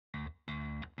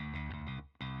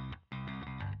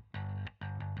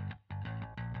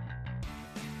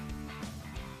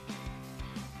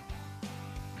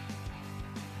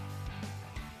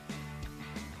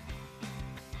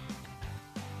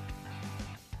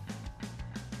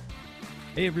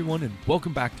Hey everyone, and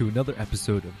welcome back to another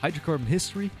episode of Hydrocarbon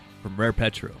History from Rare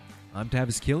Petro. I'm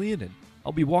Tavis Killian, and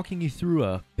I'll be walking you through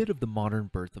a bit of the modern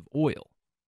birth of oil.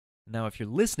 Now, if you're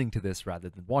listening to this rather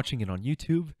than watching it on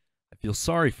YouTube, I feel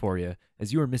sorry for you,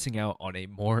 as you are missing out on a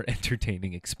more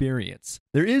entertaining experience.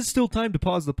 There is still time to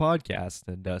pause the podcast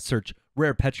and search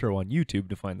Rare Petro on YouTube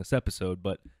to find this episode,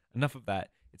 but enough of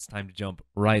that, it's time to jump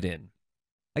right in.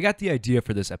 I got the idea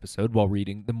for this episode while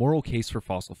reading The Moral Case for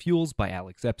Fossil Fuels by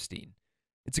Alex Epstein.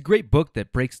 It's a great book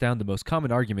that breaks down the most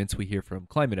common arguments we hear from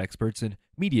climate experts and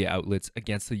media outlets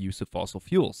against the use of fossil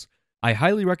fuels. I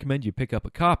highly recommend you pick up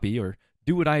a copy or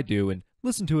do what I do and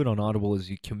listen to it on Audible as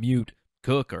you commute,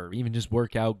 cook, or even just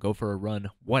work out, go for a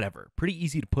run, whatever. Pretty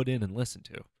easy to put in and listen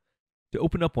to. To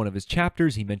open up one of his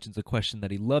chapters, he mentions a question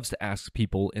that he loves to ask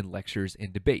people in lectures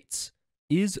and debates.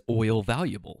 Is oil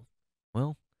valuable?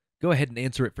 Well, go ahead and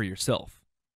answer it for yourself.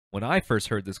 When I first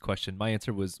heard this question, my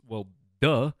answer was, well,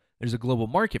 duh. There's a global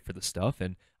market for the stuff,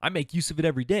 and I make use of it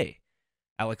every day.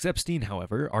 Alex Epstein,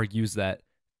 however, argues that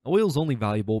oil is only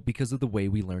valuable because of the way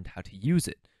we learned how to use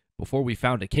it. Before we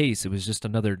found a case, it was just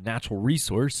another natural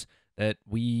resource that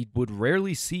we would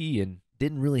rarely see and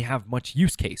didn't really have much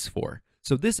use case for.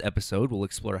 So this episode will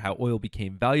explore how oil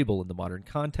became valuable in the modern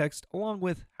context, along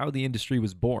with how the industry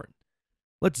was born.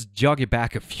 Let's jog it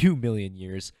back a few million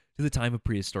years to the time of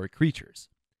prehistoric creatures.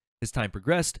 As time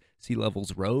progressed, sea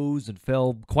levels rose and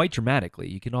fell quite dramatically.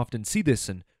 You can often see this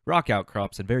in rock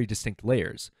outcrops in very distinct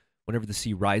layers. Whenever the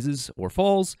sea rises or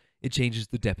falls, it changes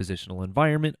the depositional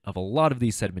environment of a lot of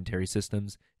these sedimentary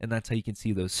systems, and that's how you can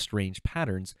see those strange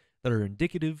patterns that are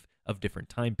indicative of different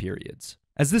time periods.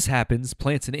 As this happens,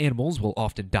 plants and animals will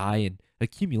often die and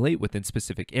accumulate within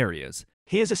specific areas.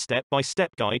 Here's a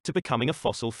step-by-step guide to becoming a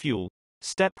fossil fuel.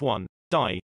 Step 1.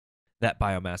 Die. That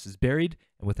biomass is buried,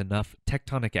 and with enough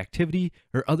tectonic activity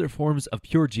or other forms of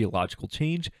pure geological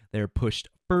change, they are pushed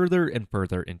further and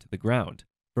further into the ground.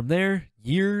 From there,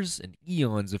 years and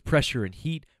eons of pressure and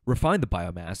heat refine the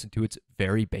biomass into its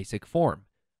very basic form,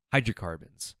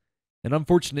 hydrocarbons. An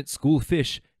unfortunate school of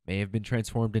fish may have been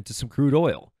transformed into some crude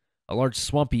oil. A large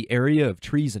swampy area of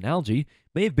trees and algae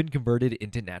may have been converted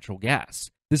into natural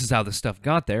gas. This is how the stuff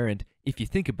got there, and if you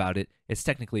think about it, it's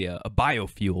technically a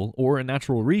biofuel or a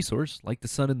natural resource like the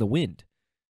sun and the wind.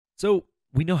 So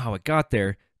we know how it got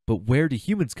there, but where do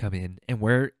humans come in and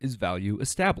where is value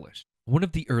established? One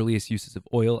of the earliest uses of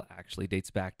oil actually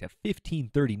dates back to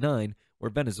 1539,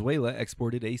 where Venezuela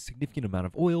exported a significant amount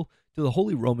of oil to the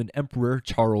Holy Roman Emperor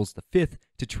Charles V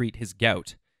to treat his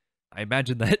gout. I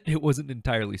imagine that it wasn't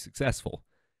entirely successful.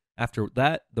 After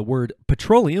that, the word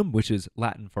petroleum, which is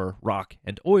Latin for rock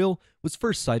and oil, was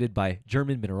first cited by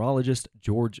German mineralogist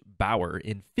George Bauer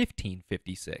in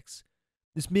 1556.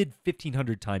 This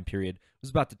mid-1500 time period was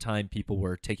about the time people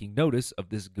were taking notice of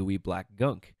this gooey black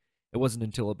gunk. It wasn't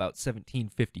until about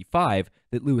 1755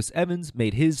 that Lewis Evans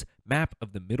made his map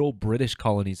of the middle British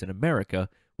colonies in America,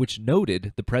 which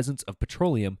noted the presence of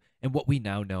petroleum in what we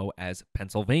now know as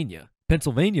Pennsylvania.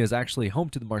 Pennsylvania is actually home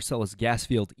to the Marcellus gas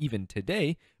field even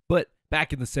today, but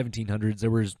back in the 1700s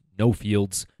there was no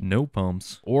fields, no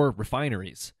pumps, or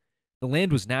refineries. The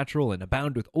land was natural and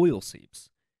abounded with oil seeps.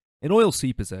 An oil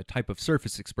seep is a type of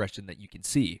surface expression that you can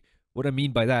see. What I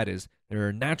mean by that is there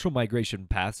are natural migration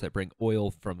paths that bring oil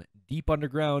from deep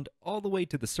underground all the way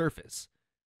to the surface.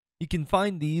 You can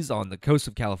find these on the coast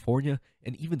of California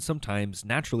and even sometimes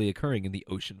naturally occurring in the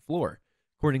ocean floor.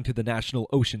 According to the National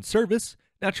Ocean Service,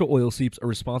 natural oil seeps are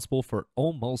responsible for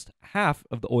almost half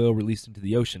of the oil released into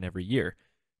the ocean every year.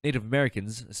 Native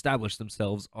Americans established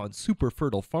themselves on super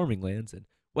fertile farming lands in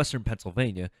western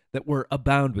Pennsylvania that were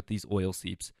abound with these oil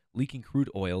seeps, leaking crude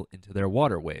oil into their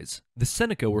waterways. The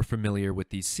Seneca were familiar with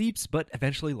these seeps, but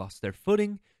eventually lost their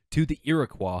footing to the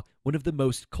Iroquois, one of the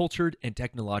most cultured and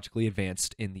technologically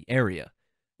advanced in the area.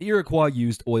 The Iroquois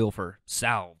used oil for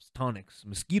salves, tonics,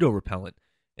 mosquito repellent,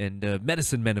 and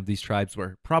medicine men of these tribes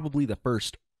were probably the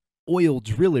first oil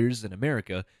drillers in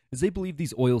America, as they believed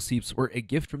these oil seeps were a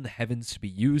gift from the heavens to be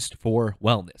used for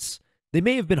wellness. They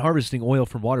may have been harvesting oil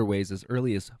from waterways as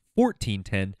early as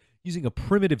 1410 using a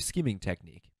primitive skimming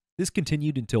technique. This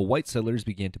continued until white settlers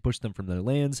began to push them from their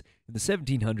lands in the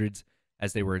 1700s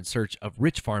as they were in search of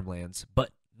rich farmlands,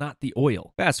 but not the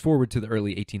oil. Fast forward to the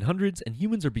early 1800s, and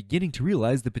humans are beginning to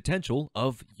realize the potential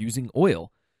of using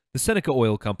oil. The Seneca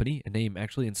Oil Company, a name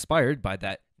actually inspired by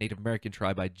that Native American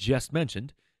tribe I just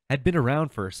mentioned, had been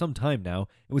around for some time now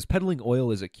and was peddling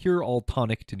oil as a cure-all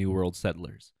tonic to New World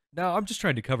settlers. Now, I'm just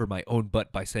trying to cover my own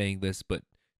butt by saying this, but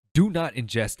do not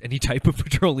ingest any type of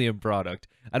petroleum product.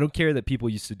 I don't care that people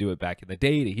used to do it back in the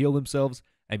day to heal themselves.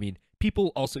 I mean,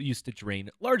 People also used to drain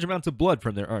large amounts of blood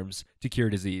from their arms to cure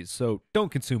disease, so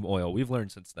don't consume oil. We've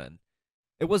learned since then.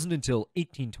 It wasn't until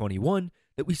 1821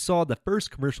 that we saw the first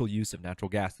commercial use of natural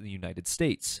gas in the United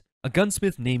States. A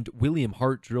gunsmith named William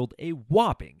Hart drilled a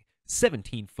whopping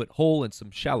 17-foot hole in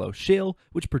some shallow shale,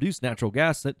 which produced natural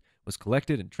gas that was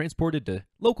collected and transported to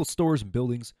local stores and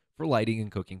buildings for lighting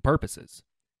and cooking purposes.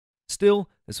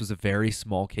 Still, this was a very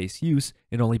small case use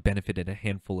and only benefited a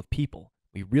handful of people.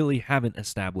 We really haven't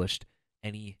established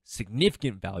any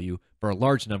significant value for a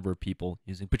large number of people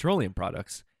using petroleum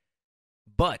products.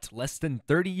 But less than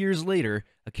 30 years later,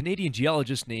 a Canadian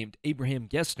geologist named Abraham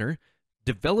Gessner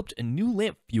developed a new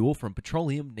lamp fuel from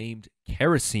petroleum named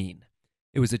kerosene.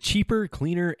 It was a cheaper,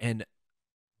 cleaner, and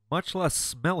much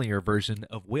less smellier version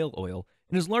of whale oil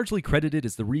and is largely credited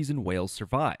as the reason whales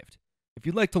survived. If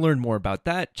you'd like to learn more about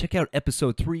that, check out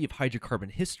episode 3 of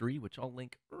Hydrocarbon History, which I'll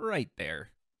link right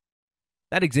there.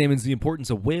 That examines the importance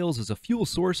of whales as a fuel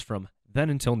source from then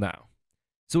until now.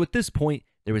 So at this point,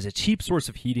 there was a cheap source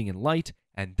of heating and light,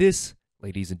 and this,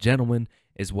 ladies and gentlemen,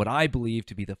 is what I believe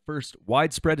to be the first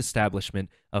widespread establishment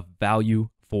of value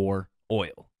for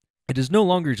oil. It is no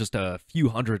longer just a few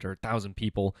hundred or thousand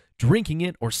people drinking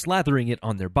it or slathering it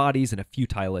on their bodies in a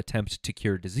futile attempt to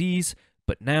cure disease,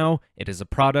 but now it is a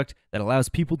product that allows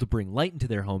people to bring light into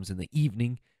their homes in the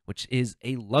evening, which is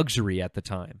a luxury at the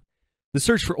time. The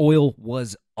search for oil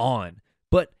was on,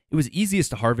 but it was easiest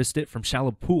to harvest it from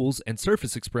shallow pools and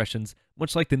surface expressions,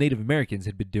 much like the Native Americans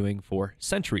had been doing for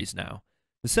centuries now.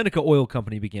 The Seneca Oil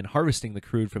Company began harvesting the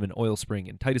crude from an oil spring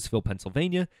in Titusville,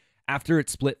 Pennsylvania, after it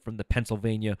split from the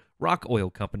Pennsylvania Rock Oil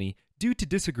Company due to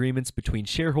disagreements between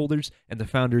shareholders and the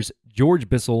founders George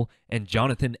Bissell and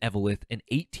Jonathan Eveleth in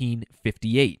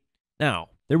 1858. Now,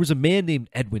 there was a man named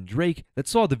Edwin Drake that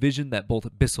saw the vision that both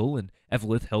Bissell and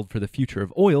Eveleth held for the future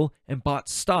of oil and bought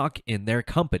stock in their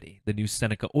company, the new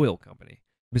Seneca Oil Company.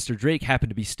 Mr. Drake happened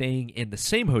to be staying in the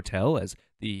same hotel as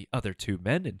the other two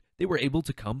men, and they were able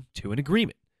to come to an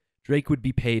agreement. Drake would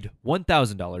be paid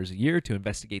 $1,000 a year to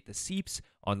investigate the seeps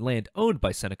on land owned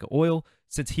by Seneca Oil,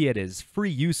 since he had his free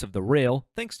use of the rail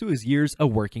thanks to his years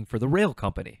of working for the rail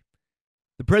company.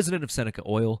 The president of Seneca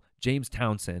Oil, James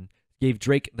Townsend, gave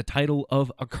Drake the title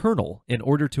of a colonel in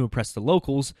order to impress the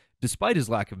locals, despite his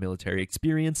lack of military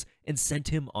experience, and sent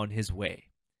him on his way.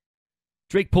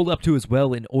 Drake pulled up to his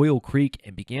well in Oil Creek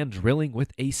and began drilling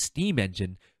with a steam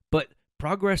engine, but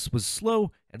progress was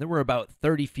slow, and there were about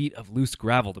 30 feet of loose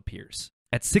gravel to pierce.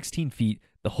 At 16 feet,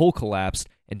 the hole collapsed,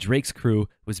 and Drake's crew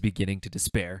was beginning to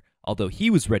despair, although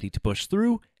he was ready to push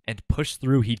through, and push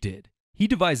through he did. He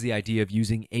devised the idea of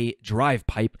using a drive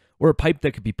pipe, or a pipe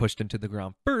that could be pushed into the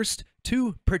ground first,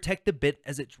 to protect the bit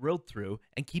as it drilled through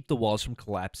and keep the walls from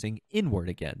collapsing inward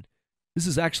again. This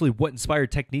is actually what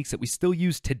inspired techniques that we still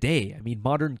use today. I mean,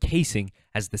 modern casing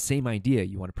has the same idea.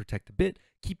 You want to protect the bit,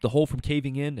 keep the hole from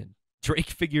caving in, and Drake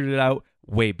figured it out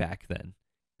way back then.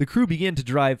 The crew began to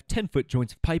drive 10-foot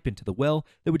joints of pipe into the well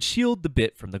that would shield the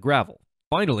bit from the gravel.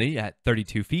 Finally, at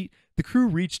 32 feet, the crew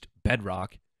reached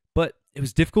bedrock, but it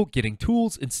was difficult getting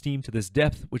tools and steam to this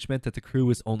depth, which meant that the crew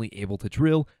was only able to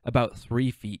drill about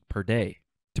 3 feet per day.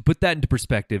 To put that into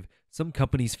perspective, some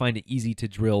companies find it easy to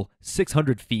drill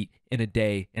 600 feet in a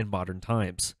day in modern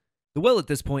times. The well at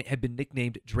this point had been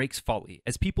nicknamed Drake's Folly,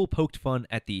 as people poked fun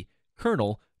at the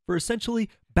colonel for essentially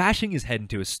bashing his head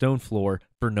into a stone floor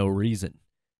for no reason.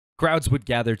 Crowds would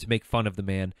gather to make fun of the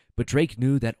man, but Drake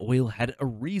knew that oil had a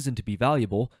reason to be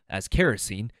valuable as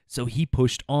kerosene, so he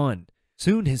pushed on.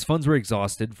 Soon his funds were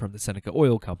exhausted from the Seneca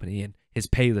Oil Company and his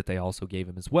pay that they also gave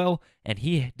him as well, and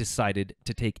he decided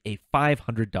to take a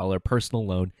 $500 personal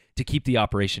loan to keep the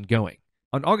operation going.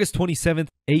 On August 27,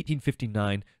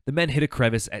 1859, the men hit a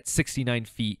crevice at 69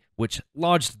 feet, which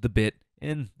lodged the bit,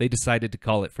 and they decided to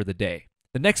call it for the day.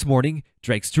 The next morning,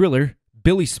 Drake's driller,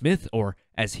 Billy Smith, or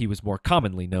as he was more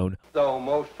commonly known, though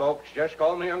most folks just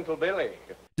call me Uncle Billy,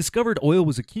 discovered oil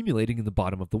was accumulating in the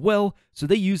bottom of the well, so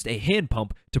they used a hand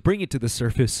pump to bring it to the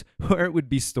surface where it would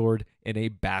be stored in a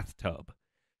bathtub.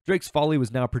 Drake's Folly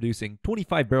was now producing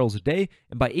 25 barrels a day,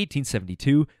 and by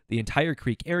 1872, the entire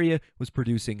creek area was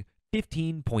producing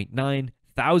 15.9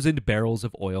 thousand barrels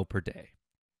of oil per day.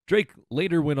 Drake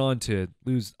later went on to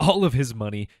lose all of his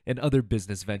money in other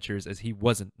business ventures as he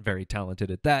wasn't very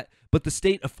talented at that, but the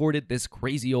state afforded this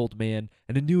crazy old man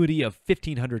an annuity of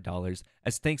 $1,500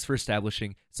 as thanks for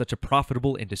establishing such a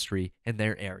profitable industry in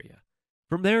their area.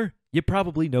 From there, you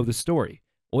probably know the story.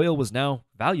 Oil was now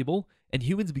valuable, and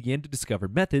humans began to discover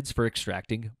methods for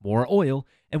extracting more oil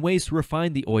and ways to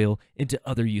refine the oil into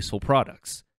other useful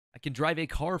products. I can drive a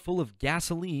car full of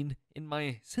gasoline in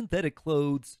my synthetic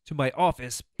clothes to my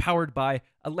office powered by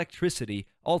electricity,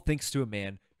 all thanks to a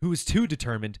man who was too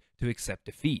determined to accept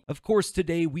defeat. Of course,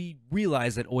 today we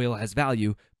realize that oil has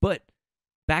value, but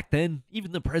back then,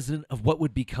 even the president of what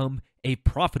would become a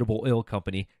profitable oil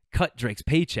company cut Drake's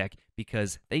paycheck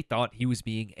because they thought he was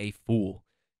being a fool.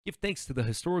 Give thanks to the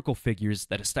historical figures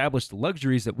that established the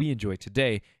luxuries that we enjoy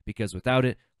today, because without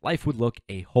it, life would look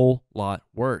a whole lot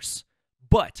worse.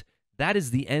 But that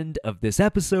is the end of this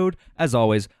episode. As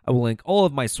always, I will link all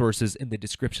of my sources in the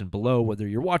description below, whether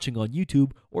you're watching on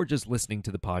YouTube or just listening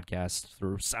to the podcast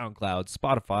through SoundCloud,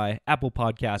 Spotify, Apple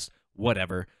Podcasts,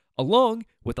 whatever, along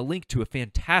with a link to a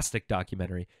fantastic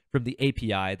documentary from the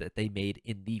API that they made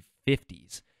in the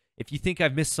 50s. If you think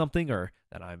I've missed something or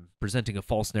that I'm presenting a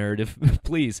false narrative,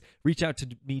 please reach out to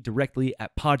me directly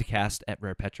at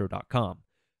podcast@rarepetro.com.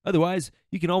 Otherwise,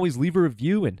 you can always leave a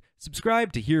review and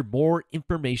subscribe to hear more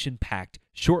information-packed,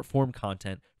 short-form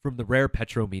content from the Rare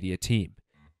Petro Media team.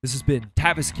 This has been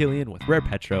Tavis Killian with Rare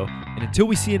Petro, and until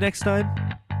we see you next time,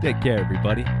 take care,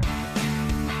 everybody.